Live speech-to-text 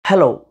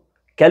Hello,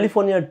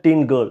 California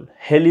teen girl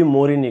Hailey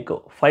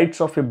Morinico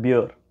fights off a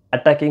bear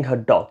attacking her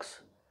dogs.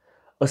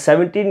 A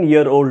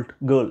 17-year-old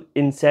girl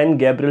in San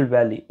Gabriel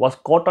Valley was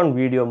caught on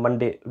video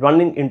Monday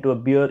running into a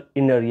bear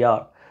in her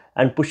yard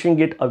and pushing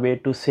it away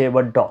to save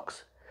her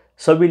dogs.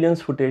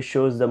 Surveillance footage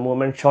shows the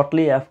moment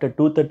shortly after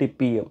 2:30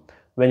 p.m.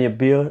 when a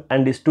bear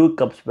and his two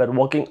cubs were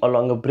walking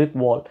along a brick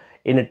wall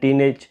in a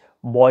teenage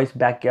boy's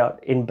backyard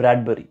in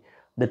Bradbury.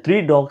 The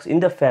three dogs in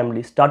the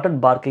family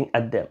started barking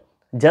at them.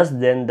 Just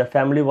then, the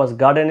family was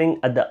gardening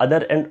at the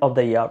other end of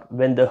the yard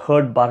when they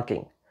heard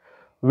barking.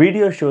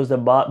 Video shows the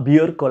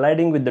bear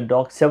colliding with the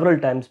dog several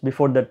times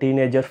before the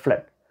teenager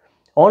fled.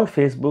 On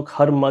Facebook,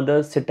 her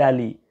mother,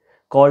 Citali,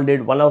 called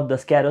it one of the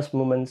scariest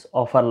moments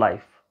of her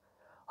life.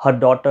 Her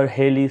daughter,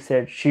 Hailey,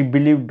 said she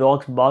believed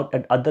dogs barked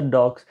at other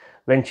dogs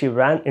when she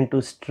ran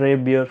into stray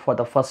bear for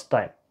the first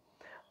time.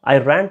 I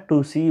ran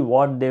to see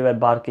what they were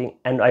barking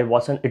and it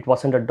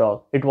wasn't a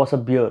dog, it was a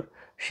bear,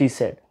 she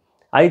said.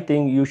 I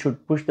think you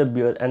should push the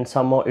bear and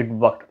somehow it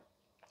worked.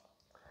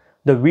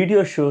 The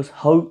video shows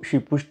how she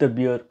pushed the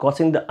bear,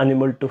 causing the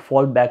animal to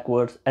fall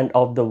backwards and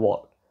off the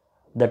wall.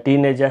 The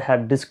teenager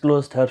had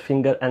dislocated her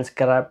finger and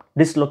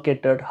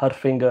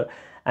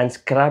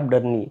scraped her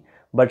knee,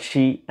 but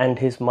she and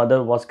his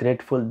mother was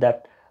grateful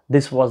that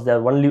this was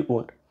their only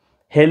wound.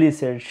 Hailey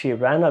said she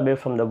ran away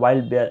from the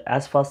wild bear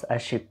as fast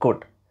as she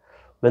could.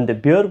 When the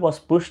bear was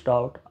pushed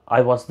out,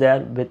 I was there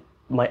with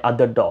my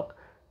other dog,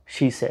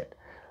 she said.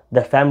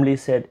 The family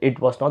said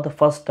it was not the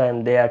first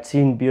time they had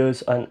seen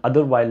bears and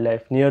other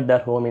wildlife near their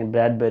home in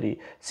Bradbury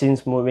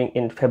since moving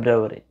in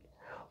February.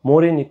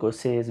 Morinico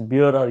says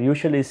bears are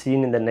usually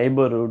seen in the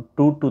neighborhood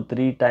 2 to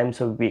 3 times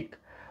a week,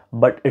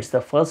 but it's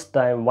the first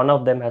time one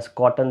of them has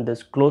gotten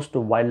this close to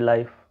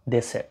wildlife,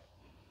 they said.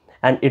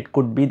 And it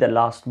could be the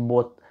last.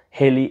 Both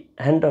Hailey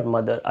and her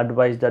mother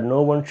advised that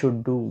no one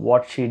should do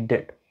what she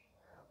did.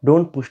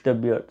 Don't push the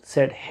bear,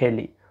 said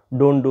Hailey.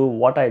 Don't do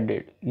what I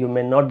did. You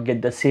may not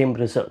get the same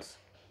results.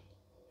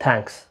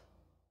 Thanks.